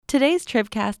Today's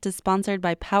Tribcast is sponsored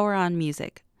by Power On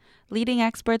Music. Leading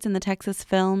experts in the Texas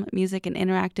film, music, and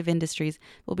interactive industries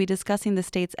will be discussing the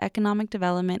state's economic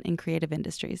development and creative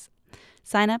industries.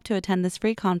 Sign up to attend this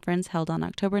free conference held on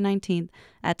October 19th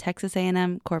at Texas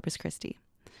A&M Corpus Christi.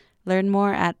 Learn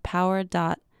more at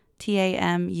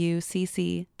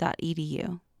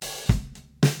power.tamucc.edu.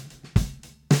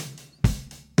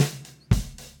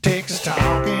 Texas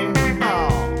Talking,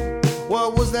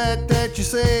 what was that you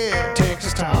said?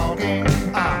 Texas Talking,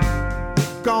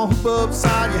 gonna hoop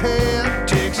upside your head.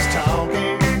 Texas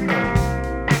Talking,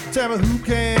 tell me who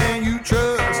can you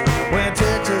trust when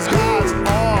Texas guys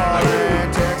are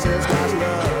and Texas guys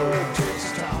love.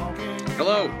 Texas Talking.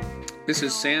 Hello, this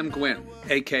is Sam Gwynn,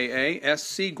 a.k.a.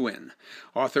 SC Gwynn,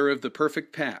 author of The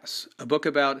Perfect Pass, a book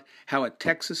about how a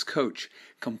Texas coach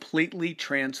completely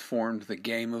transformed the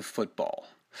game of football.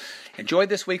 Enjoy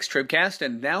this week's Tribcast,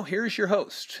 and now here's your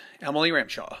host, Emily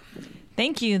Ramshaw.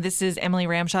 Thank you. This is Emily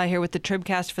Ramshaw here with the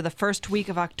Tribcast for the first week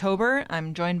of October.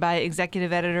 I'm joined by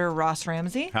executive editor Ross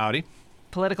Ramsey. Howdy.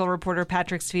 Political reporter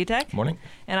Patrick Svitek. Morning.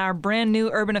 And our brand new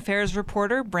urban affairs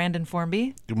reporter, Brandon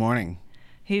Formby. Good morning.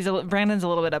 Brandon's a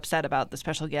little bit upset about the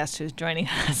special guest who's joining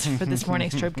us for this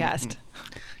morning's Tribcast.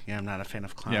 Yeah, I'm not a fan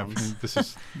of clowns.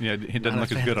 He doesn't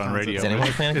look as good on radio. Is anyone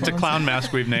a fan of It's a clowns? clown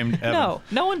mask we've named Evan.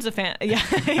 No one's a fan. Yeah,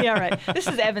 yeah, right. This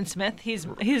is Evan Smith. He's.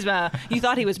 You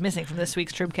thought he was missing from this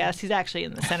week's Tribcast. He's actually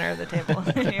in the center of the table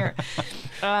here.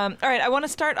 All right, I want to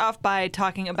start off by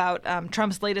talking about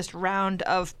Trump's latest round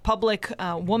of public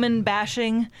woman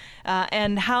bashing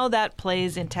and how that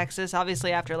plays in Texas.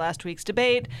 Obviously, after last week's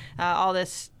debate, all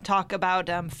this talk about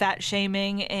fat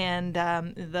shaming and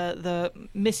the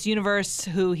Miss Universe,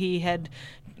 who he had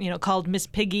called Miss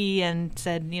Piggy and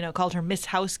said, called her Miss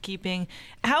Housekeeping.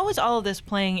 How is all of this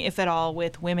playing, if at all,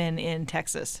 with women in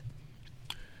Texas?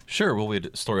 Sure. Well, we had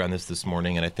a story on this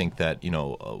morning, and I think that,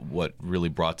 what really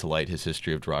brought to light his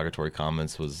history of derogatory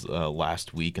comments was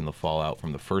last week in the fallout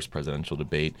from the first presidential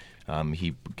debate.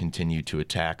 He continued to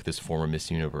attack this former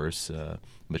Miss Universe,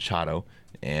 Machado,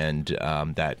 and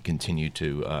that continued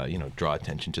to, draw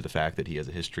attention to the fact that he has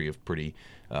a history of pretty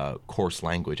coarse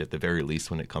language, at the very least,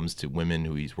 when it comes to women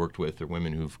who he's worked with or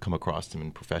women who've come across him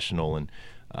in professional and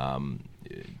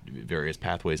various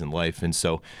pathways in life. And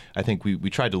so I think we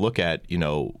tried to look at,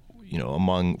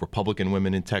 among Republican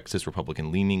women in Texas,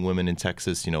 Republican-leaning women in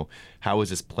Texas, how is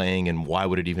this playing and why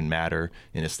would it even matter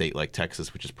in a state like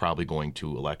Texas, which is probably going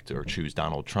to elect or choose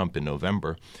Donald Trump in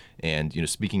November? And,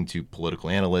 speaking to political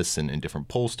analysts and different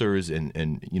pollsters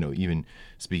and even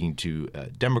speaking to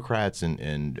Democrats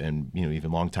and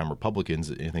even longtime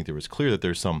Republicans, I think there was clear that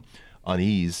there's some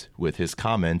unease with his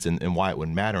comments, and why it would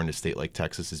matter in a state like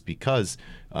Texas is because,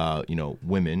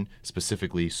 women,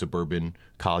 specifically suburban,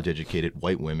 college-educated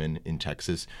white women in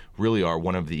Texas, really are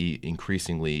one of the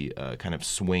increasingly kind of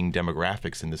swing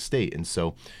demographics in the state. And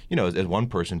so, as one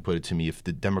person put it to me, if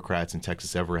the Democrats in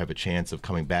Texas ever have a chance of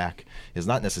coming back, is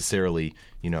not necessarily,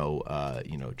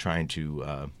 trying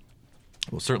to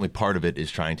well, certainly part of it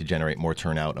is trying to generate more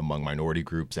turnout among minority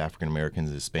groups, African Americans,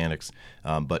 and Hispanics.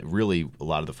 But really, a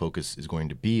lot of the focus is going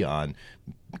to be on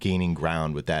gaining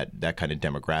ground with that kind of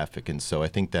demographic. And so I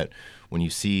think that when you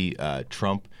see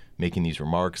Trump making these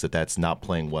remarks, that's not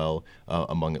playing well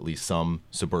among at least some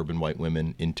suburban white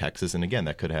women in Texas. And again,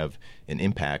 that could have an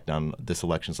impact on this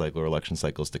election cycle or election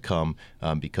cycles to come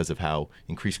because of how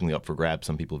increasingly up for grabs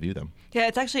some people view them. Yeah,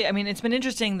 it's actually, it's been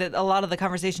interesting that a lot of the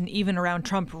conversation, even around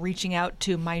Trump reaching out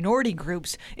to minority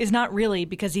groups, is not really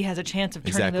because he has a chance of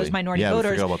turning those minority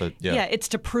voters. We forgot about that. Yeah, it's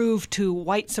to prove to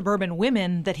white suburban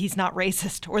women that he's not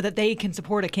racist or that they can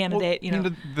support a candidate.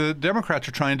 Well, the Democrats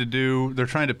are trying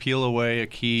to peel away a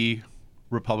key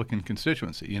Republican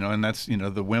constituency, and that's,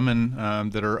 the women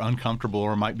that are uncomfortable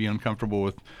or might be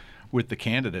uncomfortable with the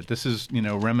candidate. This is,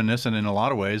 reminiscent in a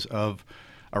lot of ways of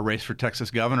a race for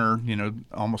Texas governor,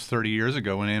 almost 30 years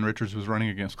ago when Ann Richards was running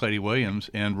against Clady Williams,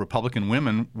 and Republican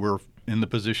women were in the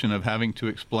position of having to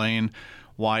explain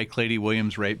why Clady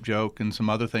Williams' rape joke and some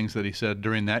other things that he said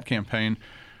during that campaign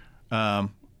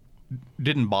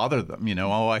didn't bother them.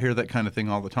 I hear that kind of thing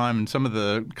all the time. And some of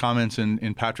the comments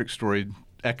in Patrick's story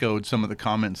echoed some of the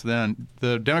comments then.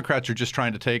 The Democrats are just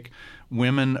trying to take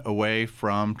women away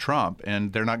from Trump,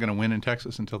 and they're not going to win in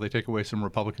Texas until they take away some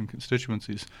Republican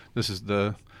constituencies. This is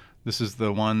the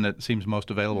one that seems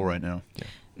most available right now. Yeah.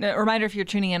 A reminder, if you're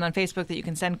tuning in on Facebook, that you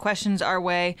can send questions our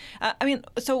way.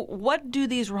 So what do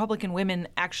these Republican women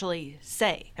actually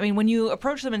say? I mean, when you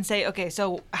approach them and say, okay,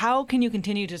 so how can you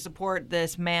continue to support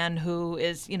this man who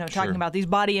is, talking about these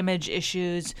body image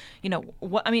issues?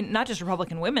 Not just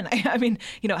Republican women.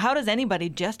 How does anybody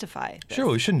justify this? Sure,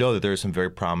 we should know that there are some very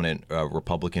prominent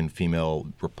Republican female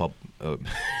activists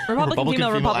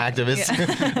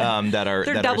that are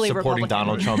supporting Republican.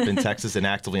 Donald Trump in Texas and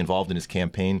actively involved in his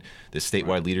campaign. The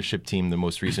statewide leadership team, the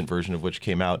most recent version of which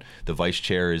came out, the vice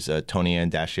chair is Tony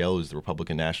Ann Dashiell, who's the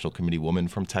Republican National Committee woman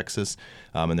from Texas,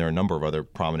 and there are a number of other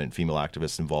prominent female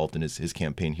activists involved in his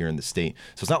campaign here in the state.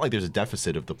 So it's not like there's a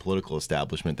deficit of the political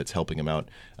establishment that's helping him out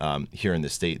here in the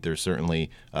state. There's certainly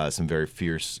some very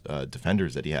fierce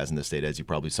defenders that he has in the state, as you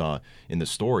probably saw in the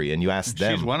story. And you ask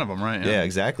them. She's one of them, right? Yeah,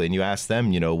 exactly. And you ask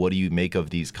them, what do you make of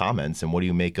these comments, and what do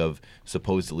you make of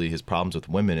supposedly his problems with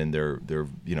women? And they're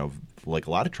like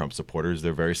a lot of Trump supporters,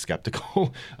 they're very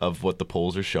skeptical of what the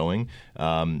polls are showing.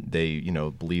 They,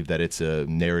 believe that it's a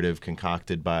narrative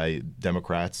concocted by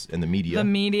Democrats and the media.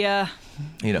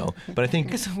 But I think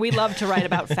because we love to write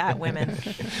about fat women.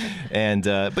 And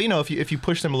but if you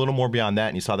push them a little more beyond that,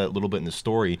 and you saw that a little bit in the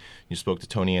story, you spoke to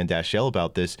Tony Ann Dashiell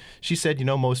about this. She said,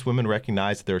 most women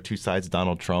recognize that there are two sides of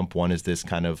Donald Trump. One is this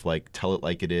kind of like tell it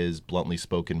like it is, bluntly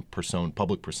spoken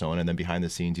public persona, and then behind the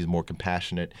scenes he's more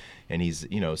compassionate, and he's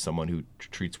someone who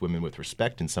treats women with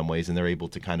respect in some ways, and they're able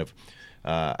to kind of,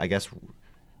 I guess,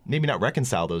 maybe not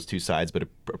reconcile those two sides, but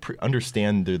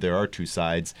understand that there are two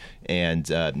sides, and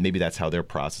maybe that's how they're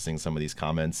processing some of these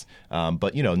comments.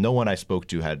 But no one I spoke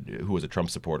to who was a Trump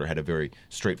supporter had a very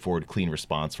straightforward, clean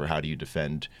response for how do you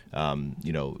defend,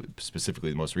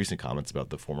 specifically the most recent comments about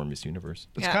the former Miss Universe.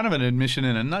 It's kind of an admission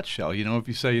in a nutshell. If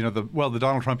you say, the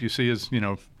Donald Trump you see is,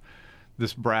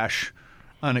 this brash,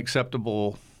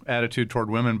 unacceptable attitude toward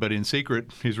women, but in secret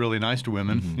he's really nice to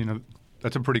women. Mm-hmm.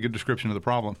 That's a pretty good description of the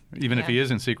problem. Even if he is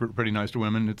in secret pretty nice to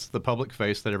women, it's the public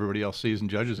face that everybody else sees and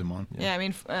judges him on.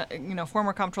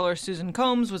 Former comptroller Susan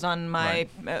Combs was on my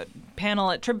panel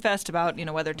at TribFest about,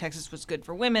 whether Texas was good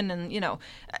for women, and,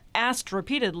 asked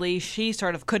repeatedly, she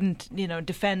sort of couldn't,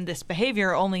 defend this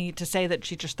behavior, only to say that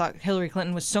she just thought Hillary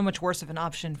Clinton was so much worse of an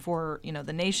option for,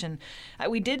 the nation.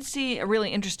 We did see a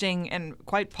really interesting and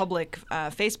quite public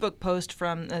Facebook post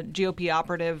from GOP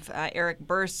operative Eric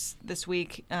Burse this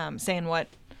week saying what?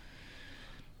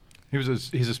 He's a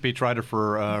speechwriter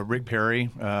for Rick Perry,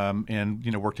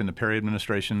 and worked in the Perry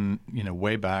administration,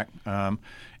 way back,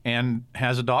 and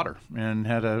has a daughter, and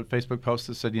had a Facebook post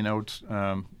that said, it's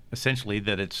essentially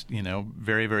that it's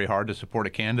very, very hard to support a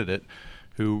candidate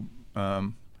who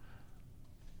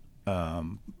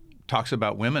talks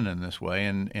about women in this way,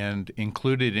 and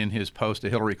included in his post a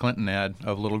Hillary Clinton ad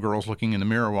of little girls looking in the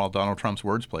mirror while Donald Trump's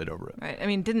words played over it. Right. I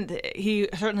mean, he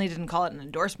certainly didn't call it an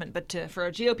endorsement, but for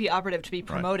a GOP operative to be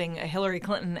promoting a Hillary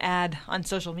Clinton ad on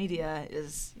social media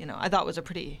is, I thought was a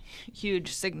pretty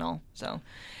huge signal. So,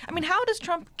 I mean, how does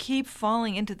Trump keep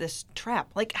falling into this trap?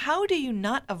 Like, how do you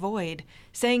not avoid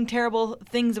saying terrible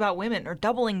things about women or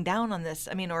doubling down on this?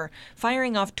 I mean, or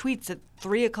firing off tweets at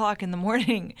 3 o'clock in the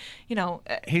morning,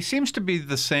 He seems to be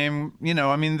the same,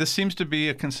 this seems to be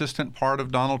a consistent part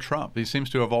of Donald Trump. He seems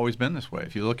to have always been this way.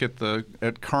 If you look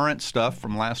at current stuff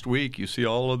from last week, you see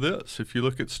all of this. If you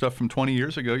look at stuff from 20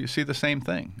 years ago, you see the same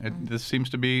thing. This seems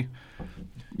to be...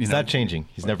 He's not changing.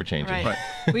 He's never changing. Right.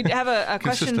 We have a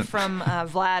question from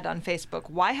Vlad on Facebook.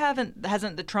 Why hasn't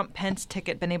the Trump-Pence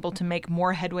ticket been able to make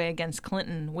more headway against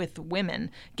Clinton with women,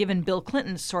 given Bill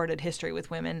Clinton's sordid history with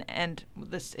women, and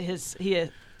he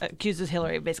accuses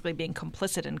Hillary of basically being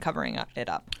complicit in covering it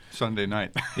up? Sunday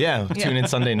night. Tune in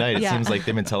Sunday night. It seems like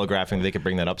they've been telegraphing they could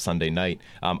bring that up Sunday night.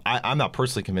 I'm not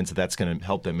personally convinced that that's going to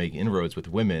help them make inroads with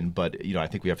women, but I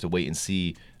think we have to wait and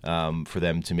see for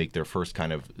them to make their first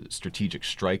kind of strategic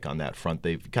strike on that front.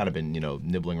 They've kind of been,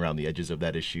 nibbling around the edges of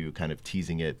that issue, kind of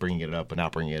teasing it, bringing it up, but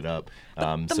not bringing it up.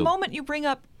 The moment you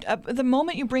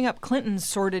bring up Clinton's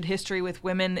sordid history with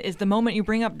women is the moment you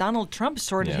bring up Donald Trump's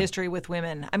sordid history with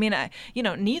women. I mean,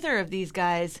 neither of these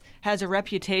guys has a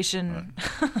reputation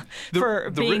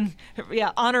for being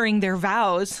honoring their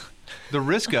vows. The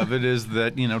risk of it is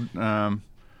that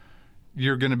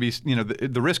you're going to be,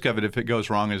 the risk of it if it goes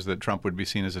wrong is that Trump would be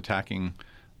seen as attacking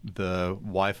the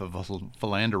wife of a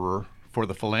philanderer for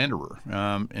the philanderer.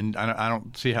 And I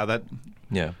don't see how that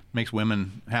makes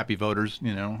women happy voters. I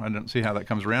don't see how that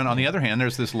comes around. On the other hand,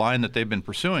 there's this line that they've been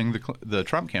pursuing, the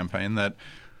Trump campaign, that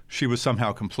she was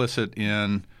somehow complicit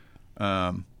in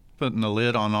putting the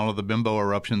lid on all of the bimbo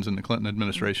eruptions in the Clinton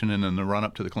administration and in the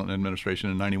run-up to the Clinton administration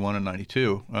in 91 and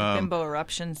 92. Bimbo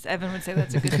eruptions. Evan would say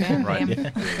that's a good band Right.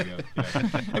 name.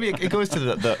 I mean, it goes to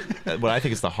the what I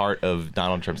think is the heart of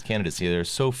Donald Trump's candidacy. There are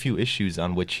so few issues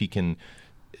on which he can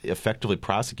effectively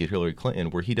prosecute Hillary Clinton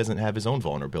where he doesn't have his own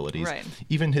vulnerabilities. Right.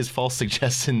 Even his false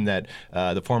suggestion that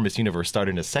the former Miss Universe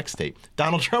started in a sex tape.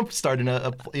 Donald Trump started had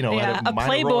a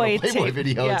minor role in a Playboy tape.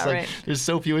 video. Yeah, it's like right. there's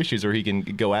so few issues where he can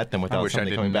go at them without wish I something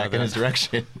didn't coming know back in that. his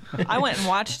direction. I went and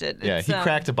watched it. Yeah, It's, he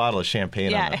cracked a bottle of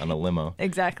champagne on a limo.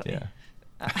 Exactly. Yeah.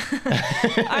 All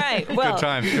right. Well, Good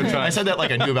times, good I times. said that like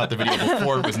I knew about the video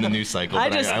before it was in the news cycle,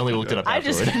 but I only looked it up I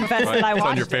afterward. just confessed that I It's watched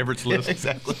on your it. favorites list.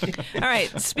 Exactly. All right.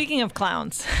 Speaking of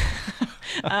clowns.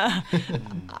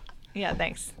 Yeah,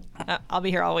 thanks. I'll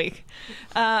be here all week.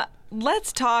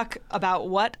 Let's talk about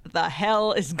what the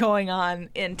hell is going on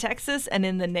in Texas and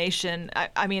in the nation.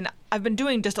 I mean, I've been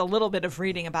doing just a little bit of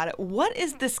reading about it. What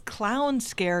is this clown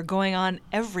scare going on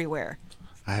everywhere?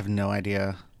 I have no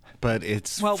idea, but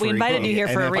it's Well, we invited you here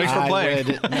for a And if reason. I play.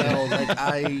 would- no,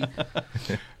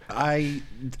 like I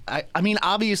mean,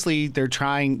 obviously they're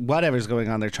trying. Whatever's going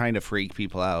on, they're trying to freak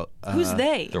people out. Who's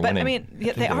they? They're But I winning. mean, I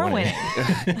yeah, think they they're are winning.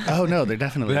 winning. Oh no, they're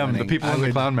definitely Them, the winning. people I in the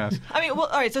would- clown mask. I mean, well,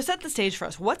 all right. So set the stage for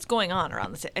us. What's going on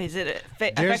around the state? Is it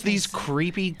There's affecting these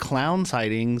creepy clown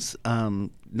sightings.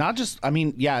 Not just, I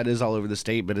mean, yeah, it is all over the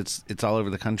state, but it's all over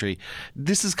the country.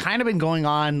 This has kind of been going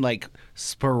on like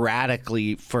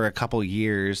sporadically for a couple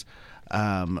years.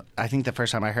 I think the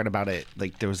first time I heard about it,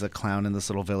 like there was a clown in this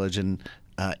little village in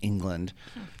England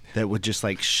that would just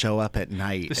like show up at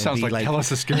night. This and sounds be, like tell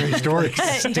us a scary story.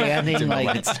 standing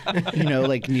like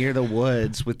like near the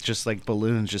woods with just like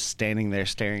balloons, just standing there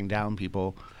staring down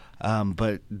people.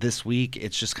 But this week,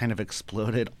 it's just kind of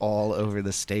exploded all over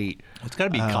the state. It's got to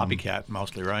be copycat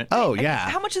mostly, right? Oh yeah.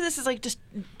 How much of this is like just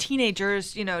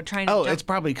teenagers, trying to Oh, jump? it's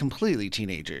probably completely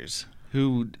teenagers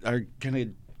who are gonna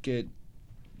get.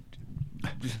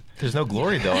 There's no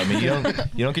glory though. I mean, you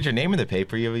don't get your name in the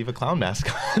paper. You have a clown mask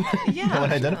on. Yeah. No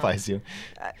one identifies you.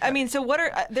 I mean, so what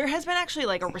are there has been actually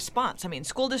like a response. I mean,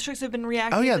 school districts have been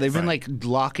reacting. Oh yeah, to they've this. been like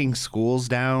locking schools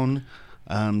down,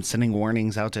 sending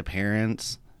warnings out to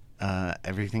parents,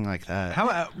 everything like that.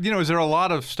 How is there a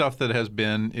lot of stuff that has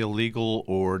been illegal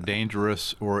or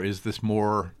dangerous, or is this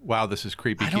more? Wow, this is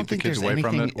creepy. I don't Keep the think kids there's away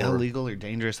from anything it. Or, illegal or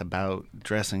dangerous about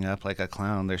dressing up like a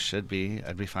clown. There should be.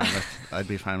 I'd be fine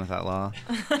with that law.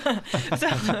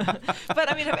 But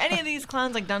I mean, have any of these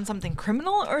clowns like done something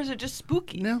criminal, or is it just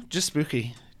spooky? No, just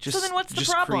spooky. Just, then what's the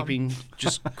just problem? Creeping,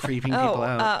 just creeping people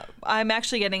out. I'm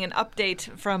actually getting an update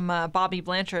from Bobby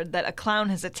Blanchard that a clown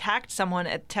has attacked someone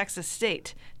at Texas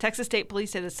State. Texas State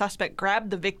police say the suspect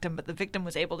grabbed the victim, but the victim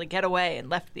was able to get away and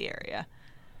left the area.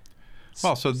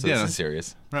 well, so So yeah, this is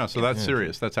serious. no, so that's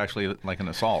serious. That's actually like an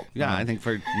assault. Yeah, I think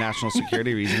for national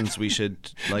security reasons, we should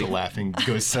like The laughing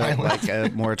goes set silent. like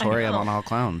a moratorium I know. on all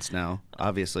clowns now.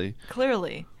 Obviously,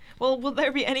 Clearly. Well, will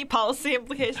there be any policy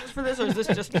implications for this, or is this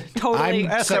just totally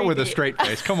I'm- Ask that with a creepy? straight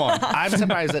face. Come on. I'm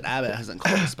surprised that Abbott hasn't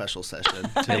called a special session. To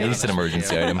be At least an honest with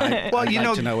emergency you. item. Well, I'd you like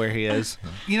know, to know where he is.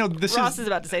 this Ross is is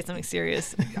about to say something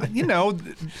serious.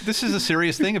 this is a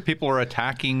serious thing. If people are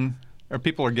attacking or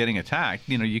people are getting attacked,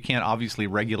 you can't obviously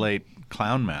regulate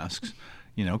clown masks,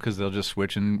 because they'll just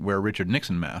switch and wear Richard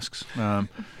Nixon masks.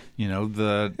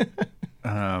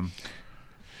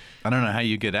 I don't know how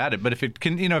you get at it, but if it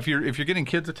can, if you're getting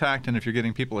kids attacked and if you're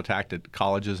getting people attacked at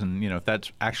colleges and if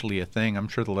that's actually a thing, I'm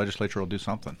sure the legislature will do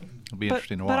something. It'll be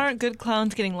interesting to watch. But aren't good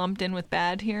clowns getting lumped in with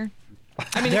bad here?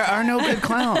 I mean, There are no good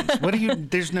clowns.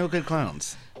 There's no good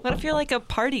clowns. what if you're like a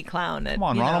party clown? Come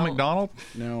on, Ronald McDonald.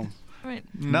 No. Right.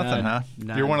 Nothing, huh?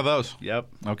 None. You're one of those. Yep.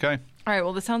 Okay. All right.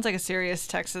 Well, this sounds like a serious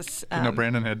Texas.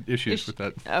 Brandon had issues with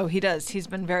that. Oh, he does. He's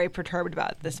been very perturbed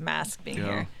about this mask being Yeah.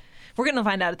 here. We're going to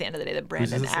find out at the end of the day that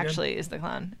Brandon this again? actually is the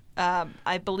clown.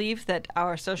 I believe that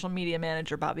our social media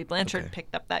manager, Bobby Blanchard,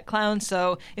 picked up that clown.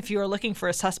 So if you are looking for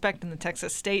a suspect in the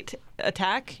Texas State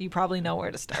attack, you probably know where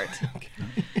to start.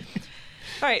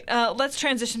 All right. Let's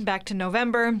transition back to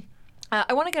November.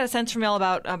 I want to get a sense from y'all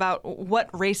about what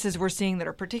races we're seeing that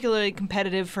are particularly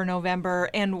competitive for November,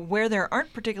 and where there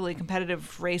aren't particularly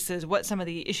competitive races, what some of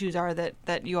the issues are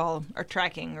that you all are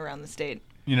tracking around the state.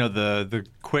 The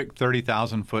quick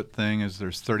 30,000 foot thing is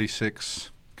there's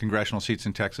 36 congressional seats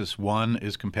in Texas. One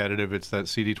is competitive. It's that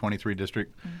CD23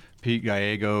 district. Pete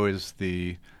Gallego is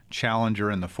the challenger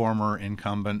and the former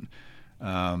incumbent in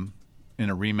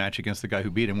a rematch against the guy who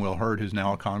beat him, Will Hurd, who's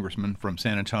now a congressman from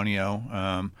San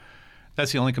Antonio.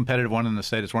 That's the only competitive one in the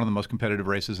state. It's one of the most competitive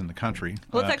races in the country.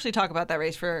 Well, let's actually talk about that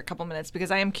race for a couple minutes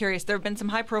because I am curious. There have been some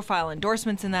high-profile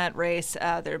endorsements in that race.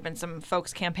 There have been some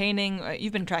folks campaigning.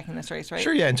 You've been tracking this race, right?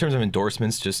 Sure, yeah. In terms of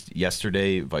endorsements, just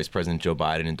yesterday, Vice President Joe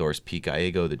Biden endorsed Pete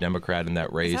Gallego, the Democrat in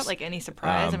that race. Is that like any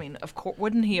surprise? I mean, of course,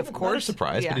 wouldn't he? Of course, not a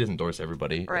surprise, yeah. but he doesn't endorse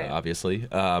everybody, Right. obviously.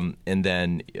 And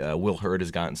then Will Hurd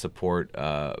has gotten support,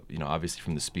 obviously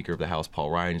from the Speaker of the House,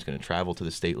 Paul Ryan. He's going to travel to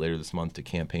the state later this month to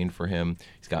campaign for him.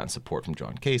 He's gotten support from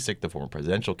John Kasich, the former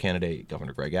presidential candidate.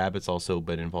 Governor Greg Abbott's also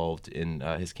been involved in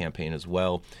his campaign as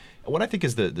well. What I think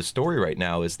is the story right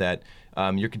now is that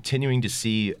you're continuing to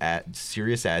see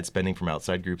serious ad spending from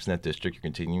outside groups in that district. You're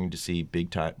continuing to see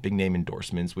big name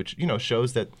endorsements, which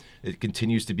shows that it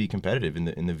continues to be competitive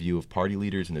in the view of party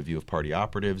leaders, in the view of party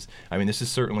operatives. I mean, this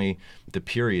is certainly the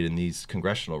period in these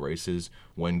congressional races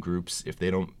when groups, if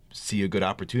they don't see a good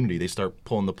opportunity, they start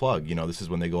pulling the plug. This is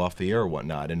when they go off the air or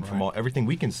whatnot. And from everything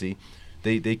we can see,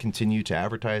 they continue to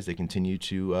advertise. They continue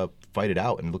to fight it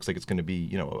out, and it looks like it's going to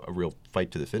be a real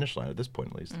fight to the finish line at this point,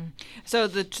 at least. So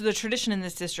the tradition in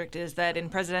this district is that in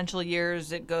presidential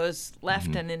years it goes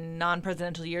left, and in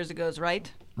non-presidential years it goes right.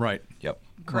 Right. Yep.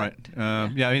 Correct.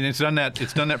 Right. Yeah. I mean, it's done that.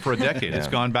 It's done that for a decade. It's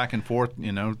gone back and forth.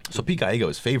 So Pete Gallego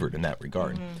is favored in that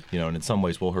regard. And in some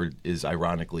ways, Will Hurd is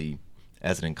ironically,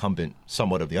 as an incumbent,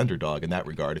 somewhat of the underdog in that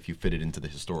regard if you fit it into the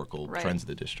historical trends of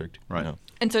the district. Right.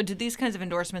 And so did these kinds of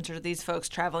endorsements or these folks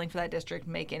traveling for that district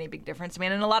make any big difference? I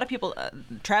mean, and a lot of people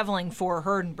traveling for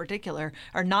Hurd in particular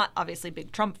are not obviously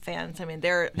big Trump fans. I mean,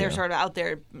 they're sort of out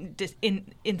there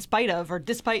in spite of or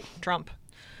despite Trump.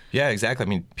 Yeah, exactly. I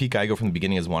mean, Pete Gallego from the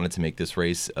beginning has wanted to make this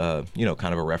race, kind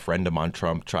of a referendum on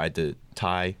Trump, tried to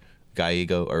tie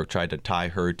Gallego or tried to tie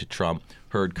Hurd to Trump.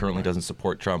 Hurd currently doesn't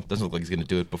support Trump. Doesn't look like he's going to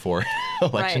do it before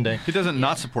Election Day. He doesn't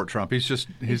not support Trump. He's just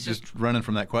running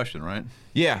from that question, right?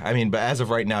 Yeah, I mean, but as of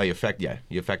right now, he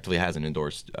effectively hasn't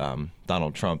endorsed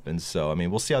Donald Trump, and so I mean,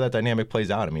 we'll see how that dynamic plays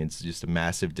out. I mean, it's just a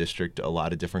massive district, a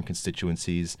lot of different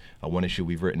constituencies. One issue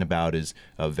we've written about is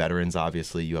veterans.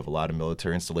 Obviously, you have a lot of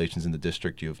military installations in the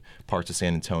district. You have parts of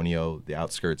San Antonio, the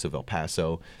outskirts of El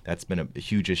Paso. That's been a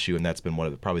huge issue, and that's been one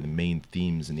of probably the main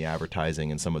themes in the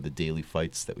advertising and some of the daily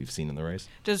fights that we've seen in the race.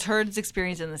 Does Hurd's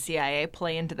experience in the CIA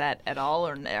play into that at all,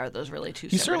 or are those really two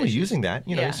separate He's certainly issues? using that.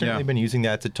 He's certainly been using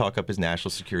that to talk up his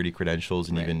national security credentials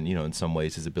and even, in some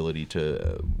ways, his ability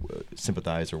to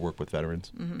sympathize or work with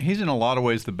veterans. Mm-hmm. He's in a lot of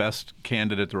ways the best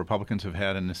candidate the Republicans have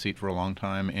had in the seat for a long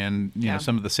time. And,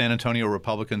 some of the San Antonio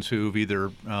Republicans who've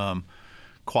either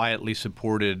quietly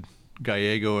supported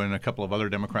Gallego and a couple of other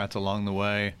Democrats along the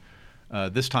way,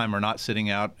 this time are not sitting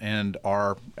out and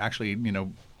are actually,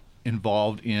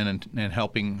 involved in and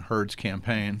helping Hurd's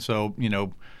campaign. So,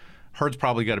 Hurd's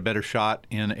probably got a better shot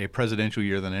in a presidential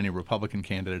year than any Republican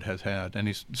candidate has had, and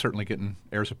he's certainly getting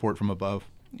air support from above.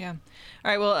 Yeah. All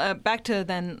right. Well, back to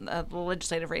then the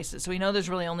legislative races. So we know there's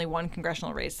really only one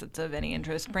congressional race that's of any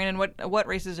interest. Brandon, what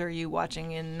races are you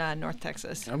watching in North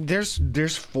Texas?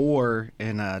 There's 4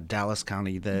 in Dallas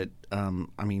County that,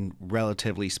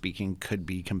 relatively speaking, could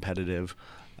be competitive.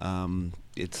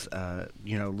 It's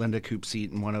Linda Coop's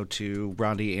seat in 102,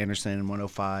 Rondi Anderson in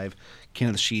 105,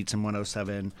 Kenneth Sheets in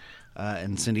 107,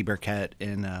 and Cindy Burkett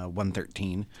in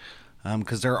 113,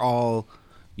 because they're all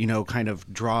kind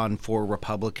of drawn for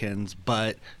Republicans,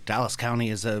 but Dallas County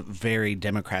is a very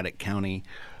Democratic county,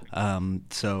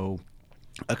 so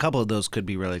a couple of those could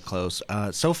be really close.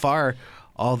 So far,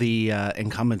 all the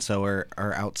incumbents though are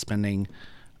outspending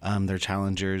their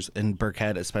challengers, and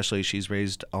Burkett especially. She's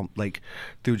raised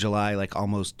through July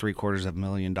almost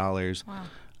 $750,000. Wow.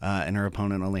 And her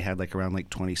opponent only had around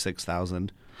 $26,000.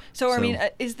 So I mean,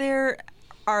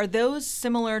 are those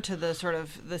similar to the sort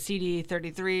of the CD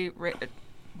 33?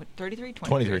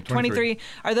 23.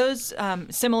 Are those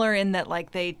similar in that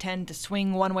they tend to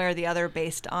swing one way or the other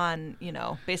based on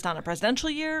a presidential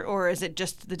year, or is it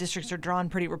just the districts are drawn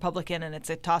pretty Republican and it's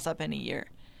a toss up any year?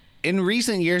 In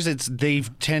recent years, they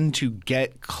tend to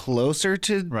get closer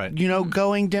to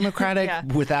going Democratic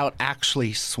without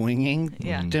actually swinging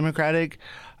Democratic.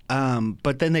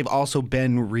 But then they've also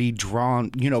been redrawn,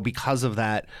 because of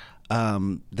that.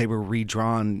 They were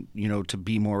redrawn, to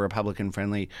be more Republican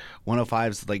friendly.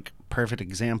 105 is perfect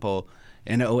example.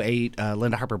 In 2008,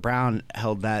 Linda Harper Brown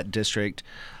held that district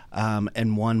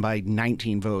and won by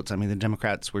 19 votes. I mean, the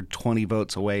Democrats were 20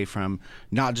 votes away from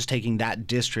not just taking that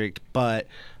district, but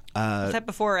Was that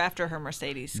before or after her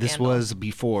Mercedes scandal? This was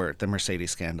before the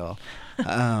Mercedes scandal.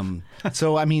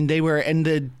 So I mean, they were, and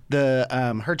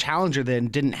the her challenger then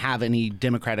didn't have any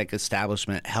Democratic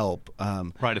establishment help.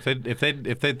 Right. If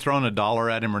they'd thrown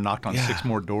 $1 at him or knocked on 6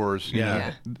 more doors, you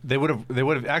know, they would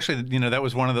have actually, you know, that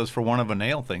was one of those for one of a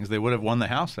nail things. They would have won the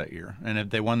House that year, and if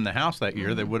they won the House that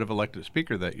year, they would have elected a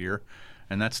speaker that year,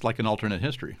 and that's like an alternate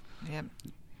history. Yep.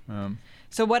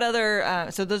 So what other?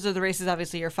 So those are the races,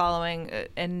 obviously, you're following,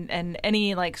 and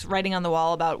any like writing on the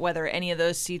wall about whether any of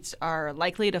those seats are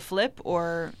likely to flip,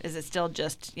 or is it still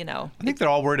just, you know? I think they're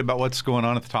all worried about what's going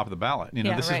on at the top of the ballot. You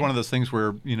know, this is one of those things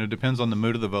where, you know, depends on the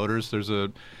mood of the voters. There's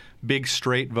a big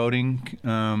straight voting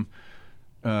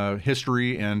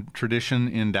history and tradition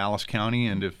in Dallas County,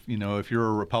 and if you're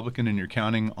a Republican and you're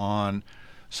counting on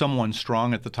someone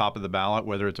strong at the top of the ballot,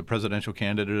 whether it's a presidential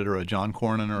candidate or a John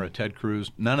Cornyn or a Ted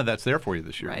Cruz, none of that's there for you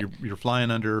this year. Right. You're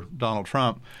flying under Donald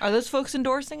Trump. Are those folks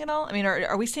endorsing at all? I mean,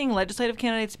 are we seeing legislative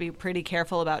candidates be pretty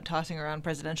careful about tossing around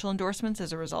presidential endorsements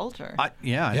as a result? Or I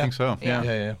think so.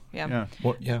 Yeah.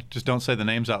 Well, yeah. Just don't say the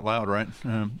names out loud, right?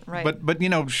 Right. But you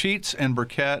know, Sheets and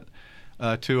Burkett,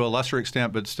 to a lesser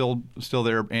extent, but still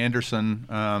there.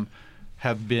 Anderson.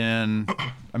 Have been,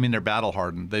 I mean, they're battle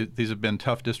hardened. These have been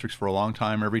tough districts for a long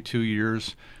time. Every 2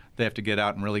 years, they have to get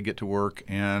out and really get to work,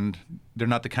 and they're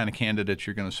not the kind of candidates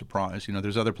you're going to surprise. You know,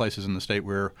 there's other places in the state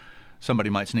where somebody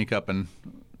might sneak up and,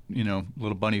 you know,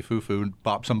 little bunny foo-foo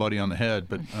bop somebody on the head,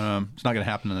 but it's not going to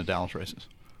happen in the Dallas races.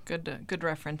 Good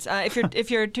reference.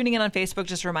 If you're tuning in on Facebook,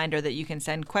 just a reminder that you can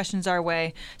send questions our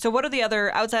way. So what are the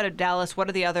other, outside of Dallas, what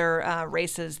are the other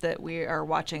races that we are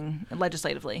watching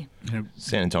legislatively?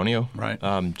 San Antonio, right?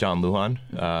 John Lujan.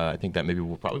 I think that maybe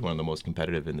we're probably one of the most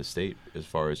competitive in the state as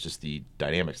far as just the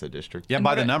dynamics of the district. Yeah,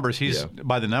 by the numbers, he's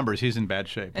in bad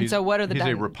shape. And so what are he's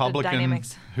a Republican the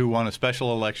dynamics? Who won a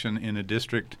special election in a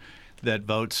district that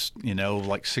votes, you know,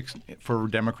 like for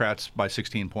Democrats by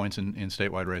 16 points in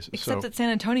statewide races. Except that San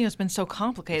Antonio's been so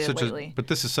complicated lately. But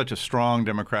this is such a strong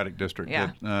Democratic district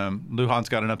that Lujan's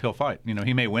got an uphill fight. You know,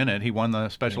 he may win it. He won the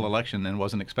special election and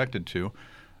wasn't expected to.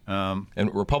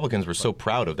 And Republicans were so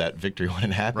proud of that victory when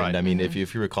it happened. Right. I mean, if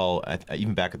you recall,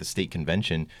 even back at the state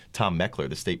convention, Tom Meckler,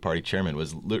 the state party chairman,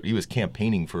 was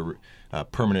campaigning for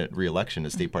permanent reelection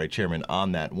as state party chairman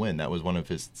on that win. That was one of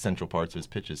his central parts of his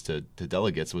pitches to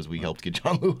delegates, was we helped get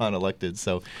John Lujan elected.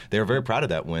 So they were very proud of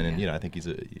that win, and you know, I think he's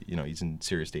in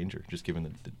serious danger just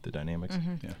given the dynamics.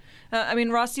 Mm-hmm. Yeah. I mean,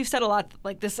 Ross, you've said a lot.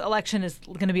 Like, this election is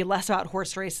going to be less about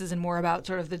horse races and more about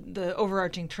sort of the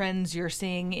overarching trends you're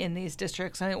seing in these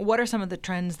districts. I mean, what are some of the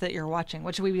trends that you're watching?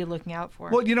 What should we be looking out for?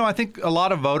 Well, you know, I think a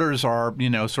lot of voters are, you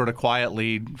know, sort of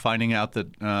quietly finding out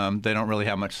that they don't really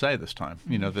have much say this time.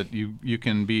 You know, that you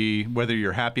can be, whether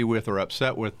you're happy with or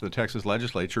upset with the Texas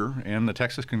legislature and the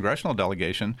Texas congressional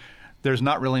delegation, there's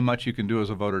not really much you can do as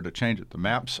a voter to change it. The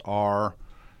maps are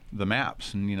the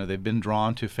maps, and you know, they've been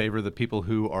drawn to favor the people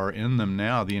who are in them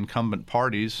now, the incumbent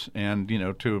parties, and you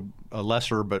know, to a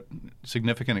lesser but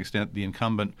significant extent, the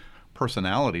incumbent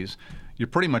personalities. You're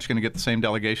pretty much going to get the same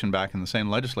delegation back and the same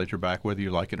legislature back, whether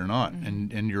you like it or not.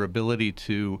 Mm-hmm. And your ability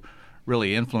to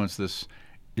really influence this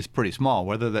is pretty small.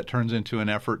 Whether that turns into an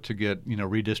effort to get, you know,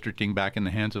 redistricting back in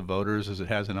the hands of voters as it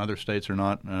has in other states or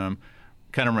not,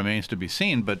 kind of remains to be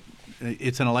seen. But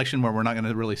it's an election where we're not going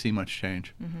to really see much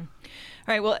change. Mm-hmm.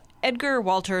 All right. Well, Edgar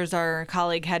Walters, our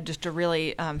colleague, had just a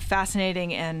really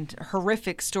fascinating and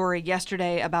horrific story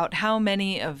yesterday about how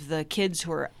many of the kids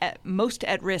who are most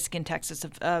at risk in Texas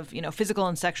of you know, physical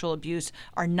and sexual abuse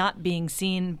are not being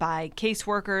seen by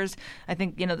caseworkers. I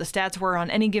think, you know, the stats were on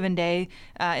any given day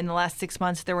in the last 6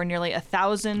 months, there were nearly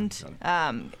 1,000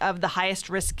 of the highest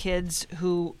risk kids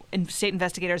who state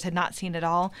investigators had not seen at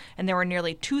all, and there were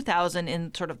nearly 2,000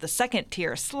 in sort of the second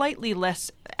tier, slightly less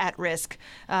at risk,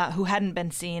 who hadn't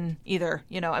been seen either.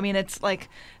 You know, I mean, it's like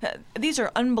these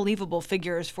are unbelievable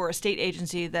figures for a state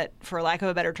agency that, for lack of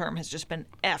a better term, has just been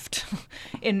effed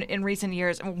in recent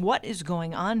years. I mean, what is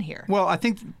going on here? Well, I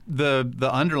think the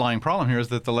underlying problem here is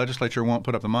that the legislature won't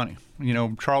put up the money. You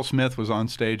know, Charles Smith was on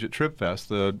stage at TripFest,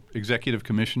 the executive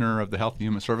commissioner of the Health and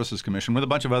Human Services Commission, with a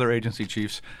bunch of other agency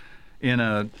chiefs in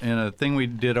a thing we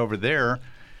did over there,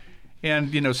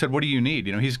 and, you know, said, what do you need?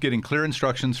 You know, he's getting clear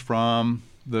instructions from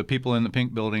the people in the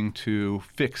pink building to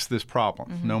fix this problem.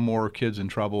 Mm-hmm. No more kids in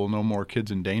trouble, no more kids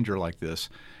in danger like this.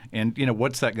 And, you know,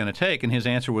 what's that going to take? And his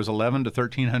answer was 1,100 to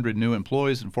 1,300 new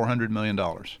employees and $400 million.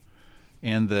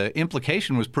 And the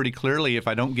implication was pretty clearly, if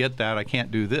I don't get that, I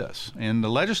can't do this. And the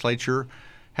legislature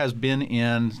has been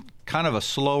in kind of a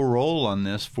slow roll on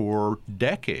this for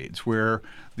decades, where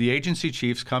the agency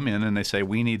chiefs come in and they say,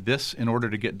 we need this in order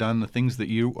to get done the things that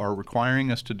you are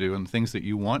requiring us to do and the things that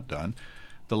you want done.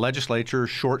 the legislature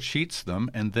short sheets them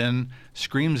and then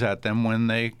screams at them when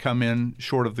they come in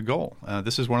short of the goal.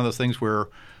 This is one of those things where,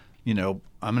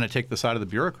 I'm going to take the side of the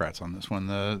bureaucrats on this one.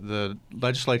 The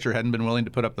legislature hadn't been willing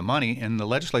to put up the money, and the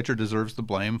legislature deserves the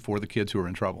blame for the kids who are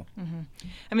in trouble. Mm-hmm.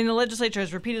 I mean, the legislature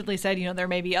has repeatedly said, there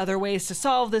may be other ways to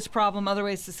solve this problem, other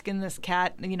ways to skin this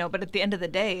cat, but at the end of the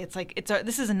day, it's like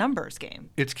this is a numbers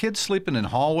game. It's kids sleeping in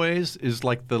hallways is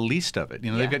like the least of it.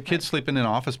 They've got kids sleeping in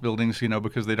office buildings,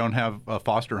 because they don't have a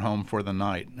foster home for the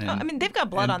night. And, they've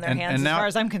got blood on their hands now, as far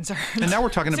as I'm concerned. And now we're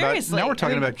talking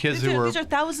about kids who are these are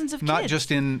thousands of kids. Not just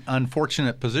in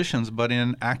unfortunate positions, but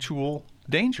in actual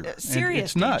danger.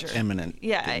 Serious it's nuts. danger. Imminent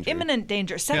danger. Imminent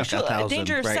danger. Sexual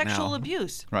danger of right sexual now.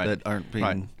 abuse. Right. That aren't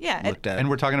being looked at. And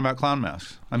we're talking about clown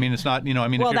masks. I mean, it's not, Well,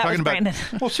 if you're that talking was about, Brandon.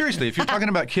 well, seriously, if you're talking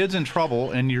about kids in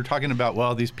trouble and you're talking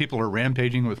about, these people are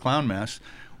rampaging with clown masks,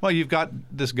 well, you've got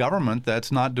this government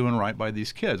that's not doing right by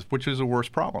these kids, which is a worse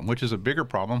problem, which is a bigger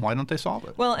problem. Why don't they solve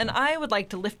it? Well, and I would like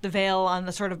to lift the veil on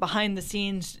the sort of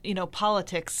behind-the-scenes,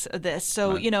 politics of this.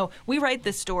 So, Right. We write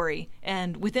this story,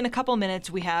 and within a couple minutes,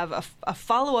 we have a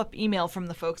follow-up email from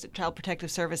the folks at Child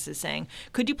Protective Services saying,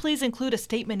 could you please include a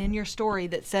statement in your story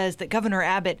that says that Governor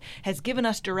Abbott has given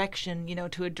us direction,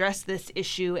 to address this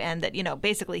issue and that,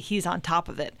 basically he's on top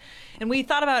of it. And we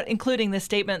thought about including this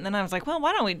statement, and then I was like, well,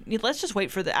 why don't let's just wait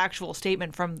for the actual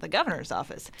statement from the governor's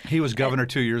office. He was governor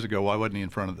 2 years ago. Why wasn't he in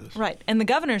front of this? Right. And the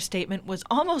governor's statement was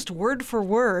almost word for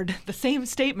word the same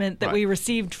statement that we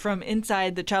received from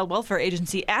inside the Child Welfare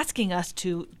Agency asking us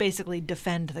to basically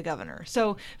defend the governor.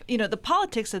 So, the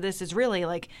politics of this is really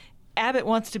like Abbott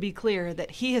wants to be clear that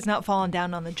he has not fallen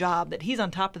down on the job, that he's on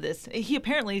top of this. He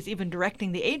apparently is even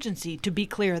directing the agency to be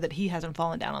clear that he hasn't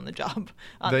fallen down on the job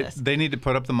on this. They need to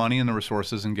put up the money and the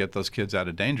resources and get those kids out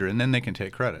of danger, and then they can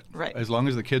take credit. Right. As long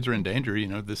as the kids are in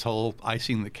danger, this whole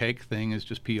icing the cake thing is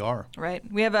just PR. Right.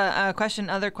 We have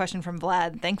another question from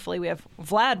Vlad. Thankfully, we have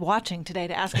Vlad watching today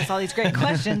to ask us all these great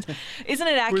questions. Isn't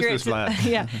it accurate? Who's this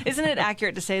Vlad? Isn't it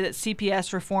accurate to say that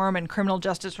CPS reform and criminal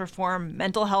justice reform,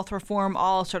 mental health reform,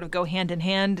 all sort of go hand in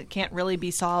hand, can't really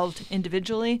be solved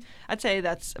individually? I'd say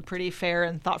that's a pretty fair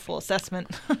and thoughtful assessment.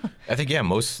 I think,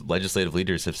 most legislative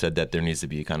leaders have said that there needs to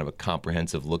be kind of a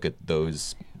comprehensive look at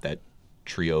that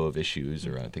trio of issues,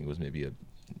 or I think it was maybe a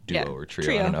duo or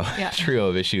trio, I don't know, trio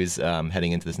of issues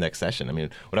heading into this next session. I mean,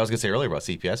 what I was going to say earlier about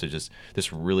CPS is just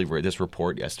this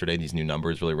report yesterday, these new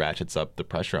numbers really ratchets up the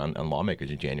pressure on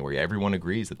lawmakers in January. Everyone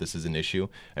agrees that this is an issue.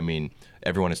 I mean,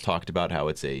 everyone has talked about how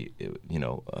it's a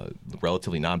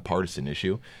relatively nonpartisan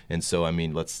issue. And so, I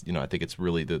mean, I think it's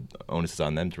really the onus is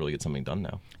on them to really get something done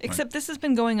now. Except this has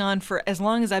been going on for as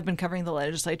long as I've been covering the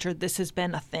legislature. This has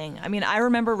been a thing. I mean, I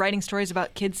remember writing stories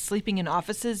about kids sleeping in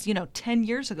offices, 10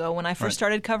 years ago when I first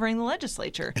started covering the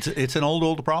legislature. It's an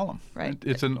old problem. Right.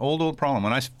 It's an old problem.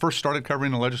 When I first started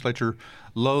covering the legislature,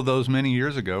 those many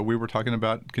years ago, we were talking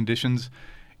about conditions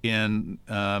in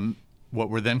what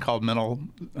were then called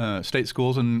state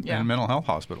schools and mental health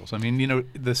hospitals. I mean,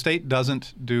 the state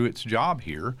doesn't do its job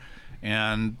here,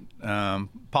 and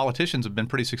politicians have been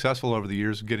pretty successful over the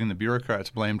years getting the bureaucrats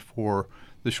blamed for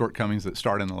the shortcomings that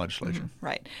start in the legislature. Mm-hmm.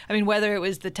 Right. I mean, whether it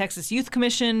was the Texas Youth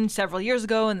Commission several years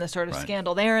ago and the sort of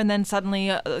scandal there, and then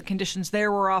suddenly conditions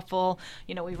there were awful.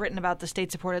 We've written about the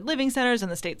state-supported living centers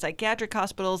and the state psychiatric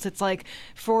hospitals. It's like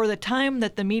for the time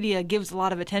that the media gives a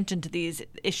lot of attention to these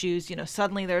issues,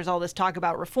 suddenly there's all this talk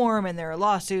about reform and there are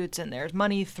lawsuits and there's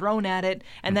money thrown at it.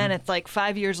 And then it's like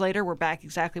 5 years later, we're back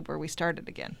exactly where we started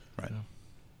again. Right.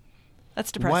 That's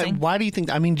depressing. Why do you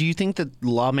think? I mean, do you think that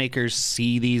lawmakers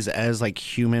see these as like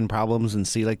human problems and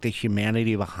see like the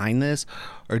humanity behind this,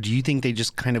 or do you think they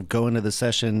just kind of go into the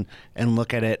session and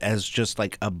look at it as just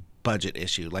like a budget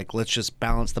issue? Like, let's just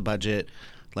balance the budget.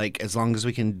 Like, as long as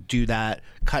we can do that,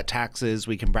 cut taxes,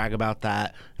 we can brag about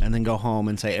that, and then go home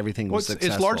and say everything was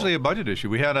successful. It's largely a budget issue.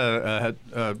 We had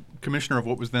a commissioner of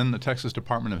what was then the Texas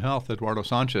Department of Health, Eduardo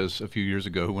Sanchez, a few years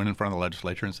ago, who went in front of the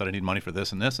legislature and said, I need money for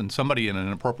this and this. And somebody in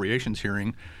an appropriations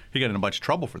hearing, he got in a bunch of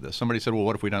trouble for this. Somebody said, well,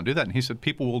 what if we don't do that? And he said,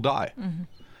 people will die. Mm-hmm.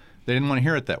 They didn't want to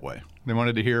hear it that way. They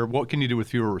wanted to hear, what can you do with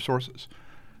fewer resources?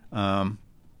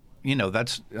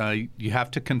 That's you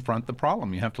have to confront the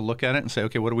problem. You have to look at it and say,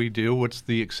 okay, what do we do? What's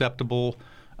the acceptable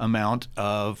amount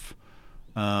of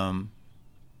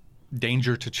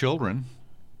danger to children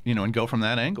and go from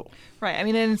that angle. Right. I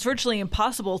mean, and it's virtually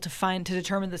impossible to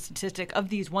determine the statistic of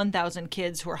these 1,000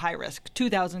 kids who are high risk,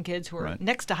 2,000 kids who are Right.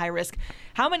 next to high risk.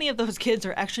 How many of those kids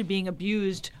are actually being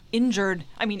abused, injured,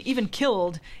 I mean, even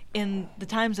killed in the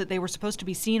times that they were supposed to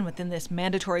be seen within this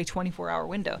mandatory 24-hour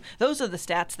window? Those are the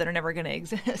stats that are never going to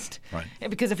exist. Right.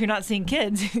 Because if you're not seeing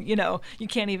kids, you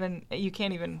can't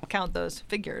even count those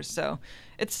figures. So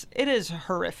it is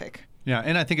horrific. Yeah,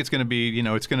 and I think it's going to be,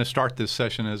 it's going to start this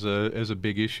session as a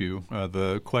big issue.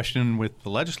 The question with the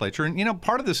legislature, and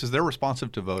part of this is they're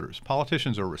responsive to voters.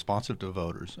 Politicians are responsive to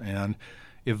voters, and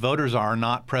if voters are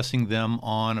not pressing them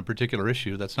on a particular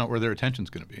issue, that's not where their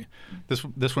attention's going to be.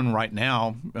 This one right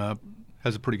now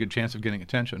has a pretty good chance of getting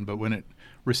attention, but when it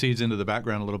recedes into the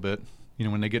background a little bit,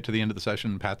 when they get to the end of the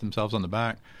session and pat themselves on the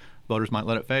back, voters might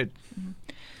let it fade. Mm-hmm.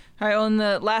 All right, well, in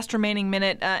the last remaining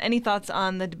minute, any thoughts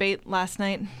on the debate last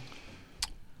night?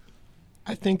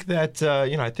 I think that,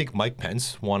 I think Mike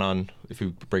Pence won on, if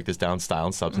we break this down, style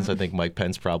and substance, I think Mike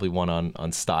Pence probably won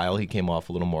on style. He came off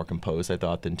a little more composed, I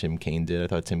thought, than Tim Kaine did. I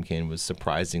thought Tim Kaine was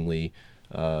surprisingly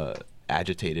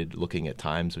agitated looking at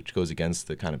times, which goes against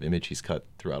the kind of image he's cut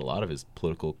throughout a lot of his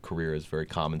political career as very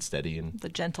calm and steady and the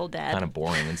gentle dad. kind of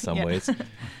boring in some ways.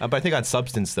 But I think on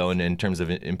substance, though, and in terms of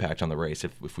impact on the race,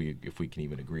 if we can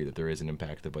even agree that there is an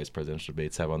impact that vice presidential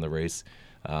debates have on the race,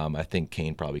 I think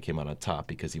Kaine probably came out on top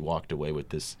because he walked away with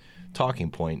this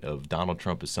talking point of Donald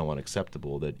Trump is so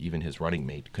unacceptable that even his running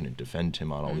mate couldn't defend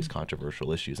him on all these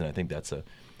controversial issues. And I think that's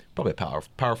probably a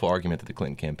powerful argument that the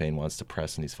Clinton campaign wants to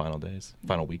press in these final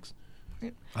weeks.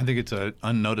 I think it's an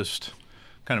unnoticed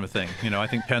kind of a thing. I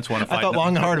think Pence won a fight. I thought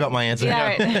long and hard about my answer. Yeah,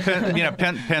 right.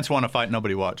 Pence won a fight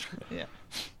nobody watched. Yeah.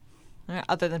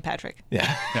 Other than Patrick.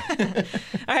 Yeah.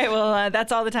 All right, well,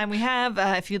 that's all the time we have.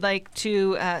 If you'd like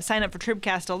to sign up for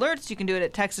Tribcast alerts, you can do it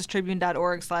at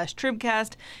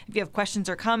texastribune.org/Tribcast. If you have questions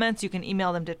or comments, you can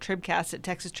email them to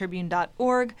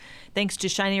tribcast@texastribune.org. Thanks to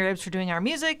Shiny Ribs for doing our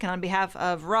music. And on behalf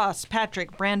of Ross,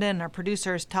 Patrick, Brandon, and our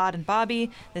producers, Todd and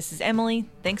Bobby, this is Emily.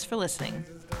 Thanks for listening.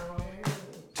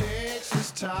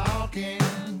 Texas talking.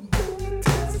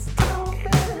 Texas talking.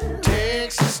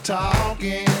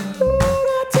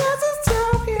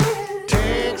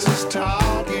 Texas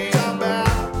talking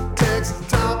about Texas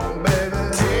talking, baby.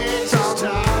 Texas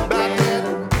talking about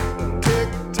that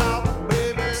TikTok,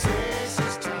 baby.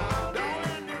 Texas talk. Don't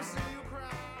let me see you cry.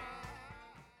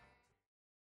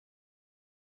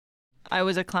 I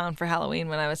was a clown for Halloween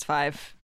when I was 5.